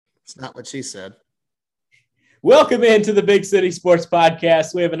It's not what she said. Welcome into the Big City Sports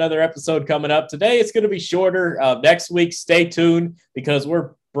Podcast. We have another episode coming up. Today it's going to be shorter. Next week, stay tuned because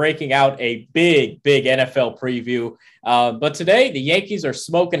we're breaking out a big NFL preview. But today, the Yankees are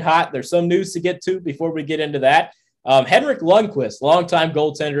smoking hot. There's some news to get to before we get into that. Henrik Lundqvist, longtime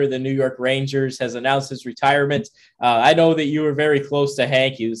goaltender of the New York Rangers, has announced his retirement. I know that you were very close to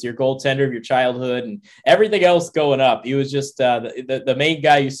Hank. He was your goaltender of your childhood and everything else going up. He was just the main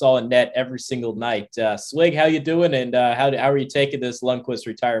guy you saw in net every single night. Swig, how you doing? And how are you taking this Lundqvist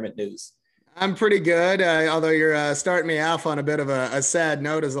retirement news? I'm pretty good, although you're starting me off on a bit of a sad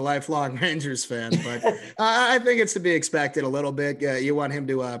note as a lifelong Rangers fan. But I think it's to be expected a little bit. You want him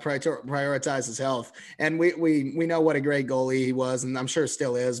to prioritize his health. And we know what a great goalie he was, and I'm sure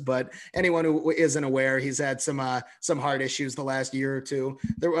still is. But anyone who isn't aware, he's had some heart issues the last year or two.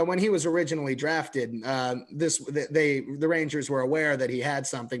 When he was originally drafted, the Rangers were aware that he had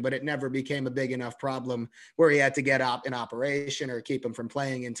something, but it never became a big enough problem where he had to get out in operation or keep him from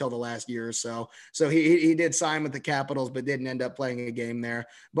playing until the last year or so. So he did sign with the Capitals, but didn't end up playing a game there.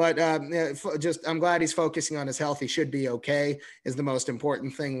 But I'm glad he's focusing on his health. He should be okay, is the most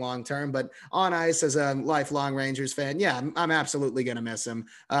important thing long term. But on ice, as a lifelong Rangers fan, yeah, I'm absolutely going to miss him.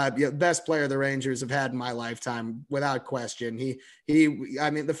 Best player the Rangers have had in my lifetime, without question. I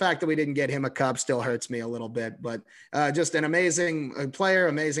mean, the fact that we didn't get him a cup still hurts me a little bit, but just an amazing player,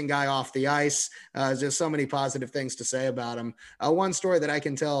 amazing guy off the ice. Just so many positive things to say about him. One story that I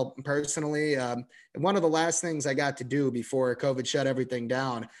can tell personally, one of the last things I got to do before COVID shut everything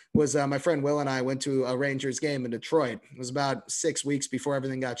down was my friend Will and I went to a Rangers game in Detroit. It was about 6 weeks before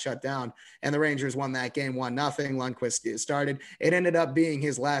everything got shut down, and the Rangers won that game 1-0. Lundqvist started. It ended up being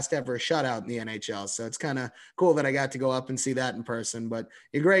his last ever shutout in the NHL, so it's kind of cool that I got to go up and see that in person. But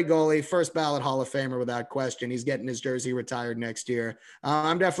a great goalie, first ballot Hall of Famer without question. He's getting his jersey retired next year.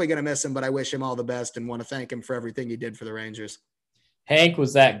 I'm definitely going to miss him, but I wish him all the best and want to thank him for everything he did for the Rangers. Hank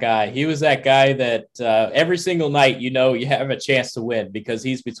was that guy. He was that guy that every single night, you have a chance to win because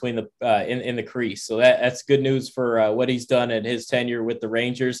he's between the in the crease. So that's good news for what he's done in his tenure with the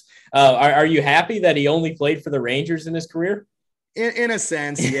Rangers. Are you happy that he only played for the Rangers in his career? In a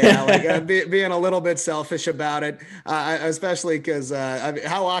sense, yeah, like being a little bit selfish about it, especially because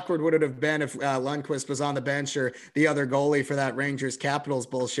how awkward would it have been if Lundqvist was on the bench or the other goalie for that Rangers Capitals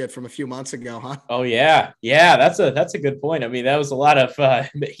bullshit from a few months ago, huh? Oh yeah, that's a good point. I mean, that was a lot of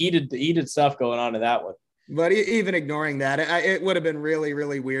heated stuff going on in that one. But even ignoring that, it would have been really,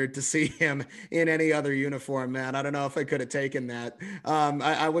 really weird to see him in any other uniform, man. I don't know if I could have taken that.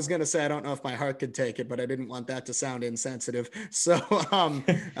 I was going to say, I don't know if my heart could take it, but I didn't want that to sound insensitive. So,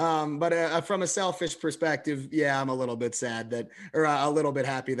 but from a selfish perspective, yeah, I'm a little bit sad or a little bit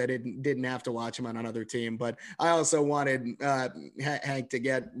happy that I didn't have to watch him on another team. But I also wanted Hank to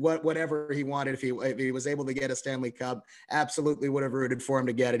get whatever he wanted. If he was able to get a Stanley Cup, absolutely would have rooted for him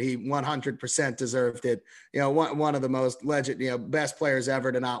to get it. He 100% deserved it. One of the most best players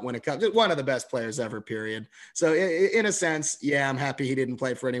ever to not win a cup. One of the best players ever, period. So in a sense, yeah, I'm happy he didn't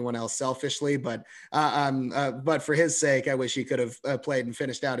play for anyone else selfishly, but for his sake, I wish he could have played and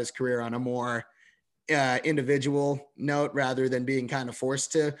finished out his career on a more individual note rather than being kind of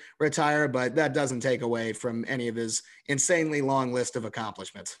forced to retire. But that doesn't take away from any of his insanely long list of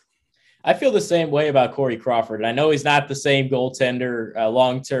accomplishments. I feel the same way about Corey Crawford. I know he's not the same goaltender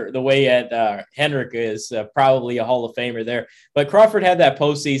long-term, the way Henrik is probably a Hall of Famer there. But Crawford had that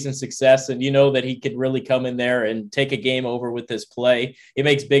postseason success, and you know that he could really come in there and take a game over with his play. He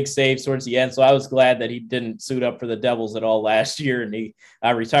makes big saves towards the end, so I was glad that he didn't suit up for the Devils at all last year, and he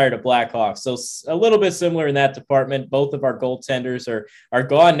retired at Blackhawks. So a little bit similar in that department. Both of our goaltenders are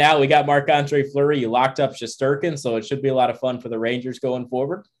gone now. We got Marc-Andre Fleury. You locked up Shesterkin, so it should be a lot of fun for the Rangers going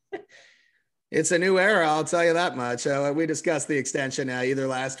forward. It's a new era, I'll tell you that much. We discussed the extension either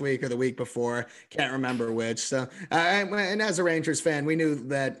last week or the week before. Can't remember which. So, and as a Rangers fan, we knew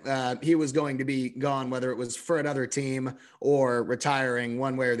that he was going to be gone, whether it was for another team or retiring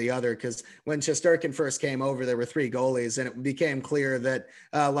one way or the other. Because when Shesterkin first came over, there were 3 goalies, and it became clear that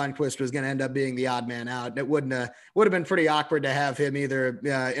Lundqvist was going to end up being the odd man out. It would have been pretty awkward to have him either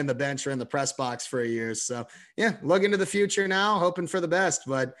in the bench or in the press box for a year. So, yeah, looking to the future now, hoping for the best,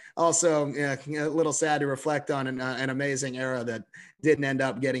 but also a little sad to reflect on an amazing era that didn't end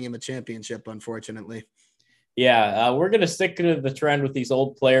up getting him a championship, unfortunately. Yeah, we're going to stick to the trend with these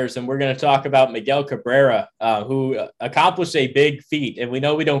old players, and we're going to talk about Miguel Cabrera, who accomplished a big feat. And we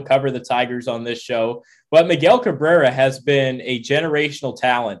know we don't cover the Tigers on this show, but Miguel Cabrera has been a generational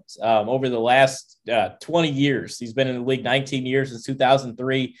talent over the last 20 years. He's been in the league 19 years since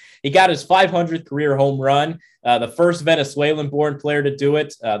 2003. He got his 500th career home run, the first Venezuelan-born player to do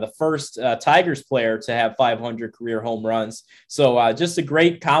it, the first Tigers player to have 500 career home runs. So just a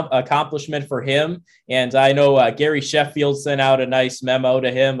great accomplishment for him. And I know Gary Sheffield sent out a nice memo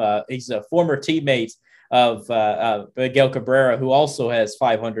to him. He's a former teammate of Miguel Cabrera, who also has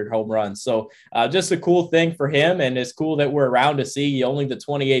 500 home runs. So just a cool thing for him, and it's cool that we're around to see only the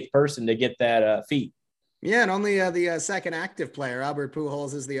 28th person to get that feat. Yeah, and only the second active player. Albert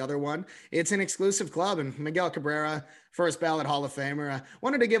Pujols is the other one. It's an exclusive club, and Miguel Cabrera, first ballot Hall of Famer.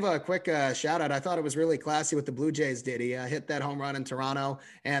 Wanted to give a quick shout out. I thought it was really classy what the Blue Jays did. He hit that home run in Toronto,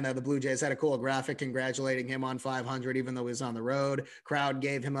 and the Blue Jays had a cool graphic congratulating him on 500, even though he was on the road. Crowd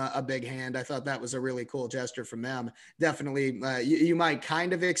gave him a big hand. I thought that was a really cool gesture from them. Definitely, you might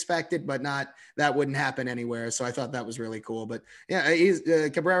kind of expect it, but that wouldn't happen anywhere. So I thought that was really cool. But yeah,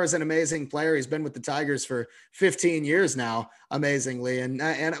 Cabrera's an amazing player. He's been with the Tigers for 15 years now, amazingly. And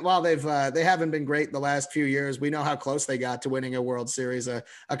while they haven't been great the last few years, we know how close they got to winning a World Series a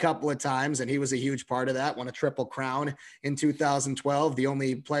couple of times, and he was a huge part of that. Won a Triple Crown in 2012, the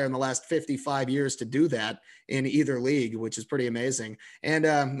only player in the last 55 years to do that in either league, which is pretty amazing. And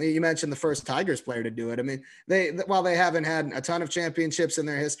you mentioned the first Tigers player to do it. I mean, while they haven't had a ton of championships in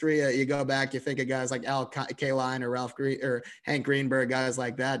their history, you go back, you think of guys like Al Kaline or Hank Greenberg, guys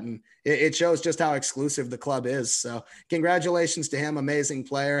like that, and it shows just how exclusive the club is. So congratulations to him, amazing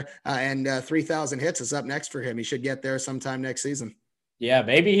player, and 3,000 hits is up next for him. He should get there sometime next season. Yeah,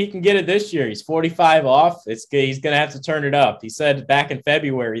 maybe he can get it this year. He's 45 off. He's going to have to turn it up. He said back in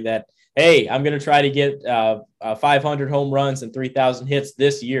February that, hey, I'm going to try to get 500 home runs and 3,000 hits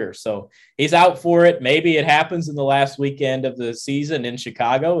this year. So he's out for it. Maybe it happens in the last weekend of the season in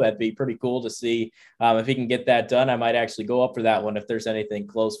Chicago. That'd be pretty cool to see if he can get that done. I might actually go up for that one if there's anything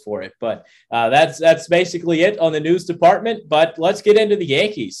close for it. But that's basically it on the news department. But let's get into the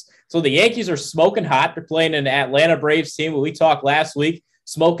Yankees. So the Yankees are smoking hot. They're playing an Atlanta Braves team. We talked last week,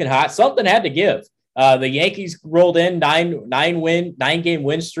 smoking hot. Something had to give. The Yankees rolled in nine-game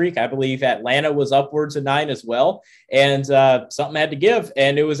win streak. I believe Atlanta was upwards of 9 as well. And something had to give.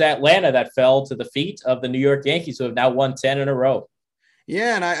 And it was Atlanta that fell to the feet of the New York Yankees, who have now won 10 in a row.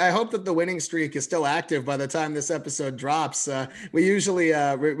 Yeah, and I hope that the winning streak is still active by the time this episode drops. We usually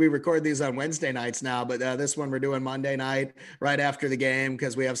we record these on Wednesday nights now, but this one we're doing Monday night right after the game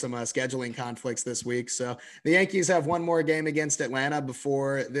because we have some scheduling conflicts this week. So the Yankees have one more game against Atlanta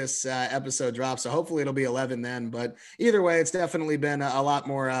before this episode drops. So hopefully it'll be 11 then. But either way, it's definitely been a lot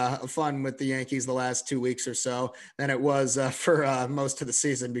more fun with the Yankees the last 2 weeks or so than it was for most of the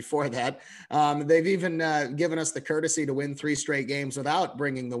season before that. They've even given us the courtesy to win 3 straight games without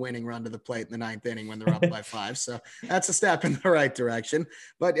bringing the winning run to the plate in the 9th inning when they're up by 5. So that's a step in the right direction.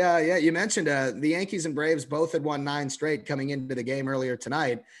 But yeah, you mentioned the Yankees and Braves both had won 9 straight coming into the game earlier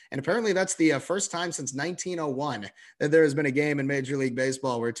tonight. And apparently that's the first time since 1901 that there has been a game in Major League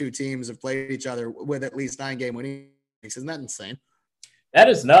Baseball where 2 teams have played each other with at least 9-game winning streaks. Isn't that insane? That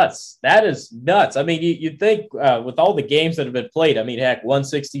is nuts. That is nuts. I mean, you'd think with all the games that have been played, I mean, heck,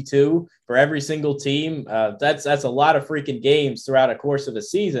 162 for every single team. That's a lot of freaking games throughout a course of a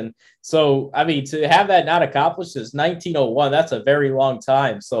season. So, I mean, to have that not accomplished since 1901, that's a very long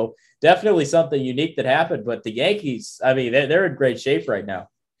time. So definitely something unique that happened. But the Yankees, I mean, they're in great shape right now.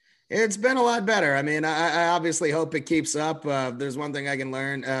 It's been a lot better. I mean, I obviously hope it keeps up. There's one thing I can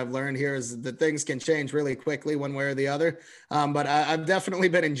learn here is that things can change really quickly one way or the other. But I've definitely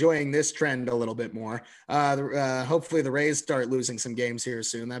been enjoying this trend a little bit more. Hopefully the Rays start losing some games here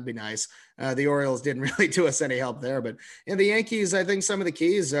soon. That'd be nice. The Orioles didn't really do us any help there, but in the Yankees, I think some of the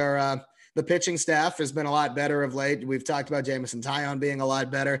keys are, the pitching staff has been a lot better of late. We've talked about Jameson Taillon being a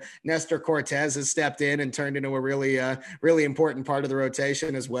lot better. Nestor Cortez has stepped in and turned into a really important part of the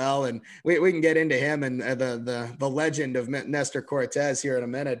rotation as well. And we can get into him and the legend of Nestor Cortez here in a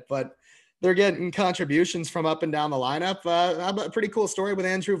minute. But they're getting contributions from up and down the lineup. A pretty cool story with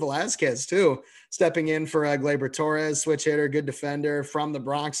Andrew Velazquez, too, stepping in for Gleyber Torres, switch hitter, good defender from the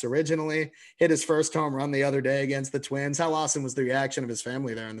Bronx originally. Hit his first home run the other day against the Twins. How awesome was the reaction of his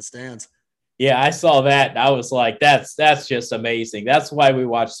family there in the stands? Yeah, I saw that. And I was like, that's just amazing. That's why we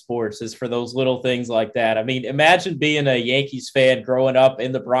watch sports, is for those little things like that. I mean, imagine being a Yankees fan growing up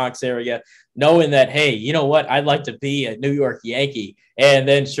in the Bronx area, knowing that, hey, you know what? I'd like to be a New York Yankee. And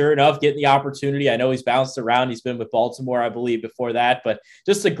then sure enough, getting the opportunity. I know he's bounced around. He's been with Baltimore, I believe, before that. But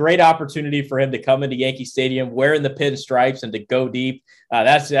just a great opportunity for him to come into Yankee Stadium wearing the pinstripes and to go deep.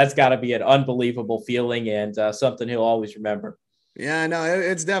 That's got to be an unbelievable feeling and something he'll always remember. Yeah, no,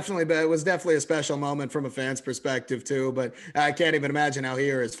 it's definitely, but it was definitely a special moment from a fan's perspective too. But I can't even imagine how he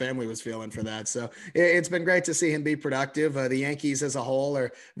or his family was feeling for that. So it's been great to see him be productive. The Yankees as a whole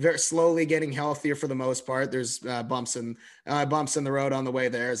are very slowly getting healthier for the most part. There's bumps in the road on the way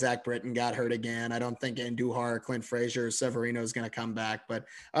there. Zach Britton got hurt again. I don't think Andujar, Clint Frazier, or Severino is going to come back. But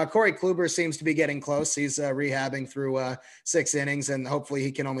Corey Kluber seems to be getting close. He's rehabbing through 6 innings, and hopefully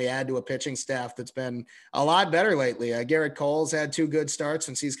he can only add to a pitching staff that's been a lot better lately. Garrett Cole's had 2 good starts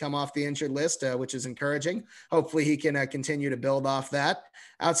since he's come off the injured list, which is encouraging. Hopefully he can continue to build off that.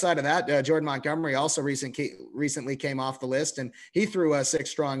 Outside of that, Jordan Montgomery also recently came off the list, and he threw 6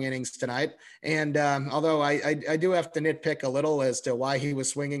 strong innings tonight. And although I do have to nitpick a little as to why he was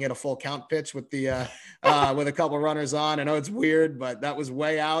swinging at a full count pitch with the with a couple runners on. I know it's weird, but that was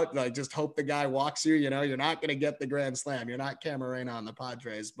way out. Like, just hope the guy walks you. You know, you're not going to get the grand slam. You're not Camarena on the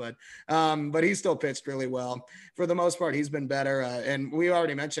Padres, but he still pitched really well. For the most part, he's been better. And we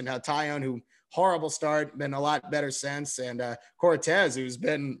already mentioned how Taillon, who horrible start, been a lot better since. And Cortez, who's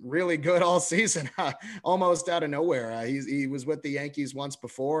been really good all season, almost out of nowhere. He was with the Yankees once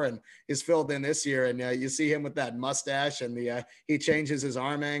before and is filled in this year. And you see him with that mustache and he changes his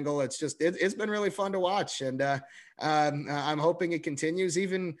arm angle. It's been really fun to watch. And I'm hoping it continues.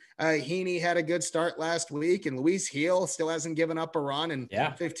 Even Heaney had a good start last week, and Luis Gil still hasn't given up a run in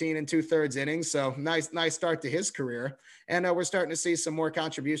 15 2/3 innings. So nice start to his career. And we're starting to see some more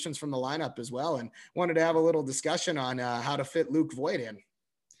contributions from the lineup as well. And wanted to have a little discussion on how to fit Luke Voit in.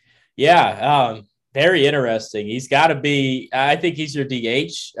 Yeah, very interesting. He's got to be, I think he's your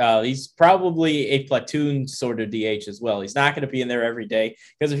DH. He's probably a platoon sort of DH as well. He's not going to be in there every day,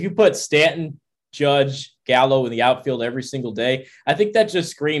 because if you put Stanton, Judge, Gallo in the outfield every single day, I think that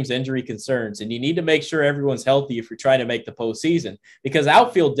just screams injury concerns. And you need to make sure everyone's healthy if you're trying to make the postseason, because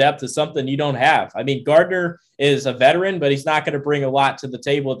outfield depth is something you don't have. I mean, Gardner is a veteran, but he's not going to bring a lot to the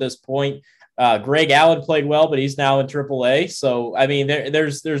table at this point. Greg Allen played well, but he's now in AAA. So, I mean,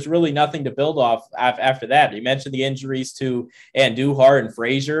 there's really nothing to build off after that. You mentioned the injuries to Andujar and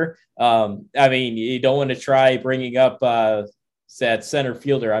Frazier. I mean, you don't want to try bringing up that center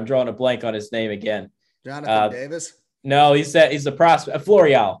fielder. I'm drawing a blank on his name again. Jonathan Davis? No, he's the prospect.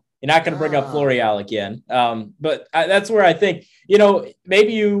 Florial. You're not going to bring up Florial again. But that's where I think,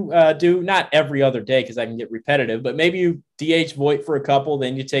 maybe you do not every other day, because I can get repetitive, but maybe you DH Voit for a couple,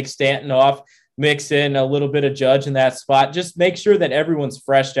 then you take Stanton off, mix in a little bit of Judge in that spot. Just make sure that everyone's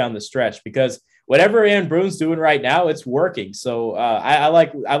fresh down the stretch, because whatever Aaron Boone's doing right now, it's working. So I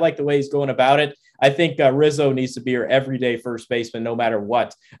like the way he's going about it. I think Rizzo needs to be your everyday first baseman, no matter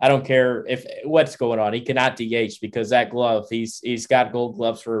what. I don't care what's going on. He cannot DH, because that glove, he's got gold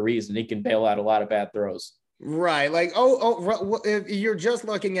gloves for a reason. He can bail out a lot of bad throws. Right. Like, if you're just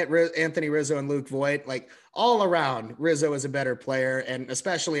looking at Anthony Rizzo and Luke Voit, like, all around, Rizzo is a better player, and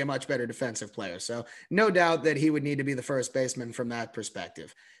especially a much better defensive player. So no doubt that he would need to be the first baseman from that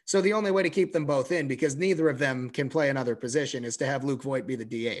perspective. So the only way to keep them both in, because neither of them can play another position, is to have Luke Voit be the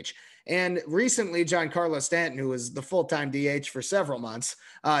DH. And recently, Giancarlo Stanton, who was the full-time DH for several months,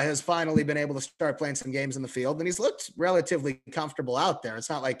 has finally been able to start playing some games in the field, and he's looked relatively comfortable out there. It's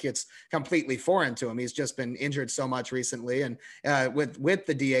not like it's completely foreign to him. He's just been injured so much recently, and with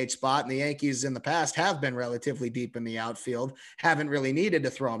the DH spot, and the Yankees in the past have been relatively deep in the outfield, haven't really needed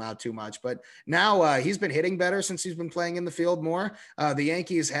to throw him out too much. But now he's been hitting better since he's been playing in the field more. The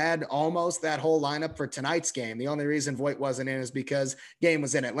Yankees had almost that whole lineup for tonight's game. The only reason Voit wasn't in is because game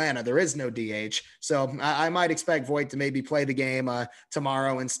was in Atlanta. There is no DH. So I might expect Voit to maybe play the game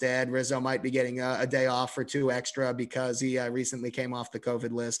tomorrow instead. Rizzo might be getting a day off for 2 extra because he recently came off the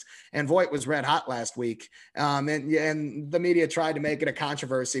COVID list. And Voit was red hot last week. And the media tried to make it a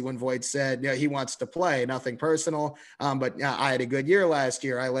controversy when Voit said he wants to play. Nothing personal. But I had a good year last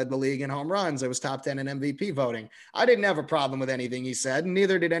year. I led the league in home runs. I was top 10 in MVP voting. I didn't have a problem with anything he said, and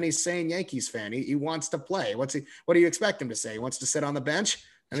neither did any sane Yankees fan. He wants to play. What do you expect him to say? He wants to sit on the bench?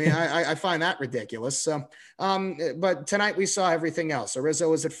 I mean, I find that ridiculous. So, but tonight we saw everything else. So Rizzo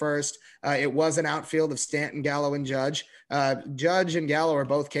was at first. It was an outfield of Stanton, Gallo, and Judge. Judge and Gallo are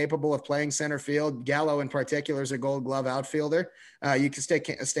both capable of playing center field. Gallo in particular is a Gold Glove outfielder. You can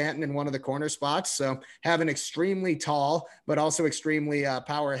stick Stanton in one of the corner spots. So have an extremely tall, but also extremely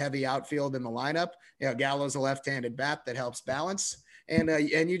power heavy outfield in the lineup. Gallo's a left-handed bat that helps balance.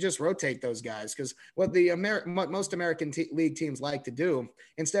 and you just rotate those guys. Because what most American League teams like to do,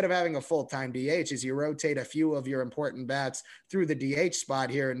 instead of having a full-time DH, is you rotate a few of your important bats through the DH spot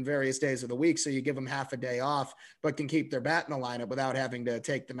here in various days of the week. So you give them half a day off, but can keep their bat in the lineup without having to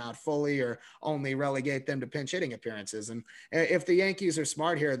take them out fully or only relegate them to pinch hitting appearances. And if the Yankees are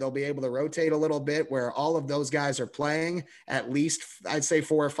smart here, they'll be able to rotate a little bit where all of those guys are playing at least, I'd say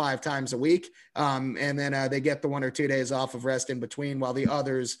 4 or 5 times a week. And then they get the 1 or 2 days off of rest in between while the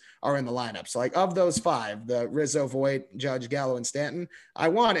others are in the lineup. So like of those 5, the Rizzo, Voit, Judge, Gallo, and Stanton, I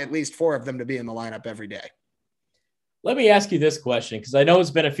want at least 4 of them to be in the lineup every day. Let me ask you this question, because I know it's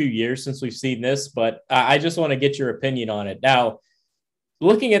been a few years since we've seen this, but I just want to get your opinion on it. Now,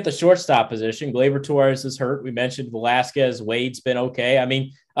 looking at the shortstop position, Gleyber Torres is hurt. We mentioned Velasquez, Wade's been okay. I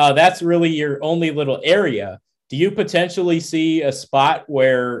mean, that's really your only little area. Do you potentially see a spot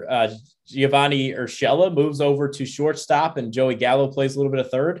where Giovanni Urshela moves over to shortstop and Joey Gallo plays a little bit of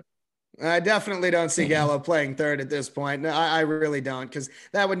third? I definitely don't see Gallo playing third at this point. No, I really don't, because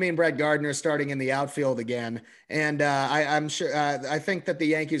that would mean Brett Gardner starting in the outfield again. And I'm sure I think that the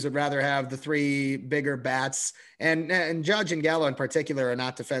Yankees would rather have the 3 bigger bats, and Judge and Gallo in particular are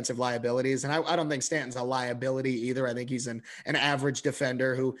not defensive liabilities. And I don't think Stanton's a liability either. I think he's an average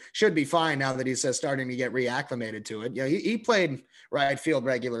defender who should be fine now that he's starting to get reacclimated to it. He played right field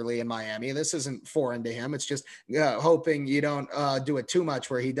regularly in Miami. This isn't foreign to him. It's just hoping you don't do it too much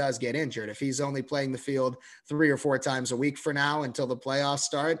where he does get injured. If he's only playing the field 3 or 4 times a week for now until the playoffs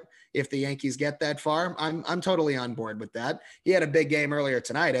start, if the Yankees get that far, I'm totally on board with that. He had a big game earlier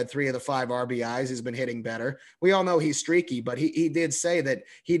tonight, had 3 of the 5 RBIs. He's been hitting better. We all know he's streaky, but he did say that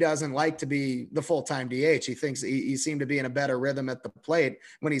he doesn't like to be the full-time DH. He thinks he seemed to be in a better rhythm at the plate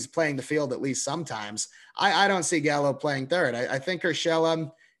when he's playing the field at least sometimes. I don't see Gallo playing third. I think Urshela,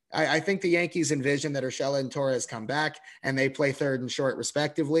 I think the Yankees envision that Urshela and Torres come back and they play third and short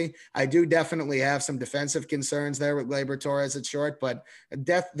respectively. I do definitely have some defensive concerns there with Gleyber Torres at short, but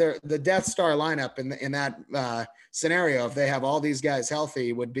the Death Star lineup in that scenario, if they have all these guys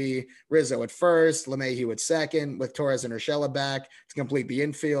healthy, would be Rizzo at first, LeMahieu at second, with Torres and Urshela back to complete the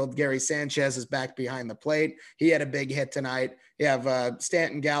infield. Gary Sanchez is back behind the plate. He had a big hit tonight. You have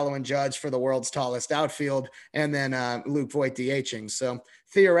Stanton, Gallo, and Judge for the world's tallest outfield, and then Luke Voit DHing. So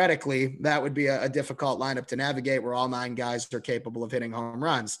theoretically, that would be a difficult lineup to navigate where all 9 guys are capable of hitting home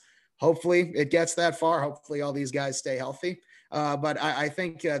runs. Hopefully it gets that far. Hopefully all these guys stay healthy. But I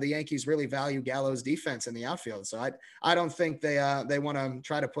think the Yankees really value Gallo's defense in the outfield. So I don't think they want to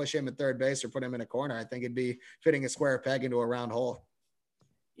try to push him at third base or put him in a corner. I think it'd be fitting a square peg into a round hole.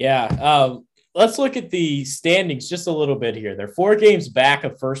 Yeah. Let's look at the standings just a little bit here. They're 4 games back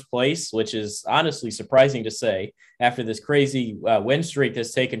of first place, which is honestly surprising to say after this crazy win streak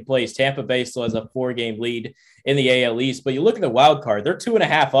that's taken place. Tampa Bay still has a 4-game lead in the AL East, but you look at the wild card, they're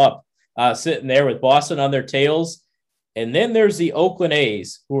 2.5 up, sitting there with Boston on their tails. And then there's the Oakland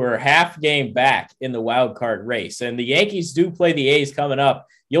A's, who are half game back in the wild card race. And the Yankees do play the A's coming up.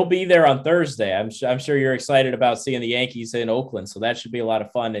 You'll be there on Thursday. I'm sure you're excited about seeing the Yankees in Oakland. So that should be a lot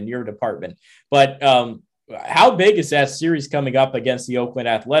of fun in your department. But how big is that series coming up against the Oakland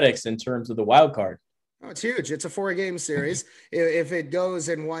Athletics in terms of the wild card? Oh, it's huge. It's a 4-game series. If it goes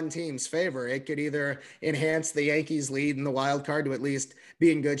in one team's favor, it could either enhance the Yankees' lead in the wild card to at least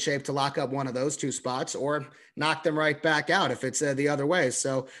be in good shape to lock up one of those 2 spots, or knock them right back out if it's the other way.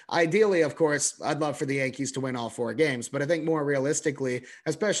 So ideally, of course, I'd love for the Yankees to win all 4 games, but I think more realistically,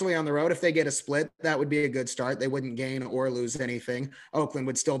 especially on the road, if they get a split, that would be a good start. They wouldn't gain or lose anything. Oakland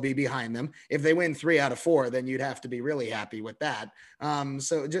would still be behind them. If they win 3 out of 4, then you'd have to be really happy with that.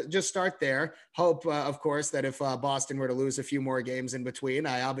 So just start there. Hope, of course, that if Boston were to lose a few more games in between,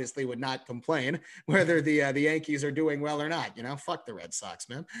 I obviously would not complain whether the Yankees are doing well or not. Fuck the Red Sox,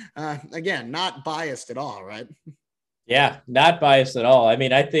 man. Again, not biased at all, right? Yeah, not biased at all. I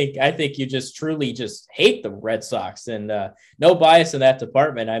mean, I think you just truly just hate the Red Sox, and no bias in that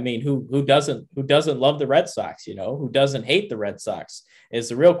department. I mean, who doesn't love the Red Sox? Who doesn't hate the Red Sox is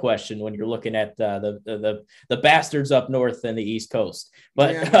the real question when you're looking at the bastards up north and the East Coast.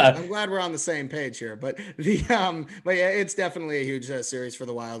 But yeah, I'm glad we're on the same page here. But but yeah, it's definitely a huge series for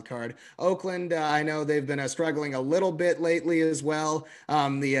the wild card. Oakland, I know they've been struggling a little bit lately as well.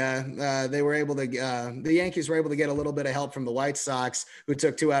 The Yankees were able to get a little bit of help from the White Sox, who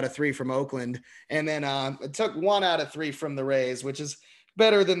took 2 out of 3 from Oakland, and then took 1 out of 3 from the Rays, which is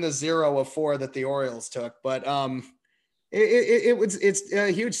better than the 0 of 4 that the Orioles took. But It's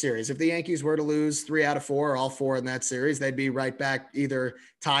a huge series. If the Yankees were to lose 3 out of 4, or all 4 in that series, they'd be right back either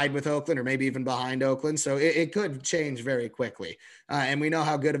tied with Oakland or maybe even behind Oakland. So it could change very quickly. And we know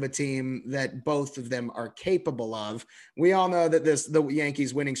how good of a team that both of them are capable of. We all know that the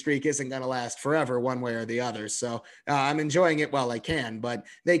Yankees winning streak isn't going to last forever one way or the other. So I'm enjoying it while I can, but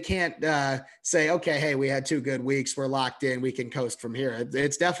they can't say, okay, hey, we had 2 good weeks. We're locked in. We can coast from here.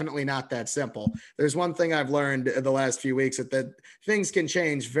 It's definitely not that simple. There's one thing I've learned the last few weeks that things can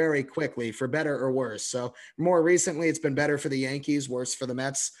change very quickly for better or worse. So more recently, it's been better for the Yankees, worse for the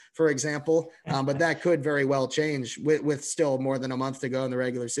Mets, for example. But that could very well change with still more than a month to go in the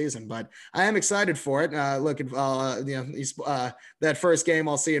regular season. But I am excited for it. Looking, that first game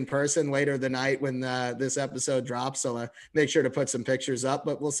I'll see in person later the night when this episode drops. So make sure to put some pictures up,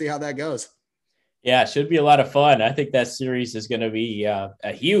 but we'll see how that goes. Yeah, it should be a lot of fun. I think that series is going to be a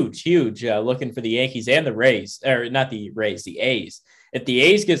huge looking for the Yankees and the Rays, or not the Rays, the A's. If the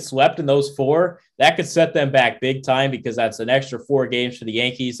A's get swept in those 4, that could set them back big time because that's an extra 4 games for the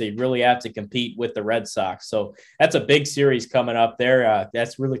Yankees. They really have to compete with the Red Sox. So that's a big series coming up there.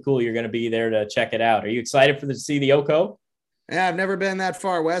 That's really cool. You're going to be there to check it out. Are you excited to see the Oko? Yeah, I've never been that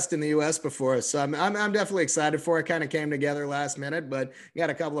far west in the U.S. before, so I'm definitely excited for it. Kind of came together last minute, but got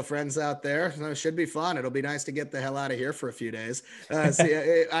a couple of friends out there, so it should be fun. It'll be nice to get the hell out of here for a few days. I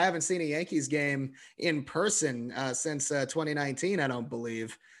haven't seen a Yankees game in person since 2019, I don't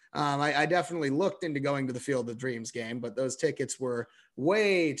believe. I definitely looked into going to the Field of Dreams game, but those tickets were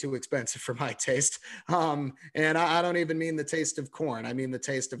way too expensive for my taste. And I don't even mean the taste of corn. I mean the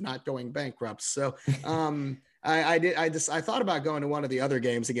taste of not going bankrupt. So, I thought about going to one of the other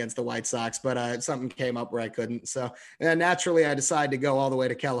games against the White Sox, but something came up where I couldn't. So naturally I decided to go all the way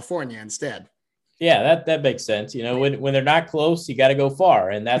to California instead. Yeah, that makes sense. You know, when they're not close, you got to go far,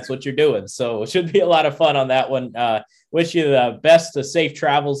 and that's what you're doing. So it should be a lot of fun on that one. Wish you the best of safe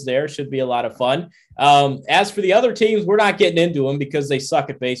travels there. Should be a lot of fun. As for the other teams, we're not getting into them because they suck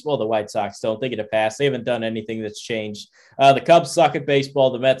at baseball. The White Sox don't. They get a pass. They haven't done anything that's changed. The Cubs suck at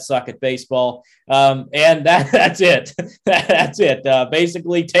baseball. The Mets suck at baseball. And that's it. That's it.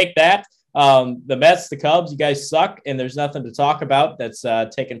 Basically, take that. The Mets, the Cubs, you guys suck, and there's nothing to talk about that's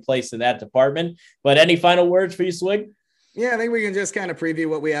taking place in that department. But any final words for you, Swig? Yeah, I think we can just kind of preview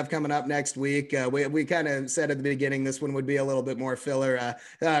what we have coming up next week. We kind of said at the beginning this one would be a little bit more filler.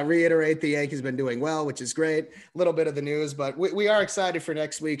 Reiterate the Yankees been doing well, which is great. A little bit of the news, but we are excited for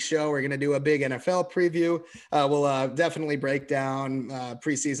next week's show. We're going to do a big NFL preview. We'll definitely break down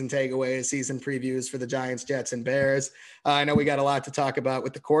preseason takeaways, season previews for the Giants, Jets, and Bears. I know we got a lot to talk about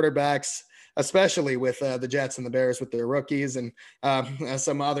with the quarterbacks, especially with the Jets and the Bears with their rookies, and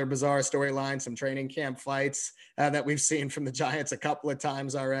some other bizarre storylines, some training camp fights that we've seen from the Giants a couple of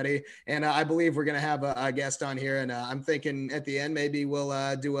times already. And I believe we're going to have a guest on here. And I'm thinking at the end, maybe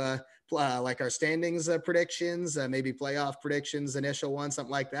we'll do like our standings predictions, maybe playoff predictions, initial one,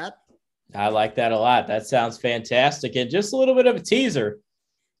 something like that. I like that a lot. That sounds fantastic. And just a little bit of a teaser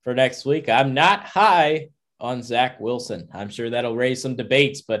for next week. I'm not high on Zach Wilson. I'm sure that'll raise some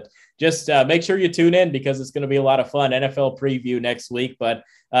debates, but just make sure you tune in because it's going to be a lot of fun. NFL preview next week. But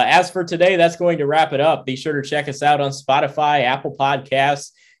as for today, that's going to wrap it up. Be sure to check us out on Spotify, Apple Podcasts,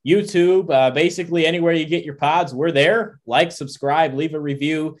 YouTube, basically anywhere you get your pods. We're there. Like, subscribe, leave a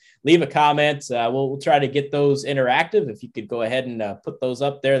review, leave a comment. We'll try to get those interactive. If you could go ahead and put those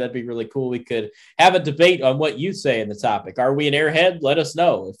up there, that'd be really cool. We could have a debate on what you say in the topic. Are we an airhead? Let us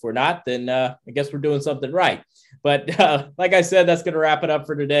know. If we're not, then I guess we're doing something right. But like I said, that's going to wrap it up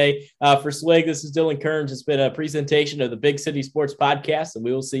for today. For Swig, this is Dylan Kearns. It's been a presentation of the Big City Sports Podcast, and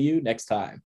we will see you next time.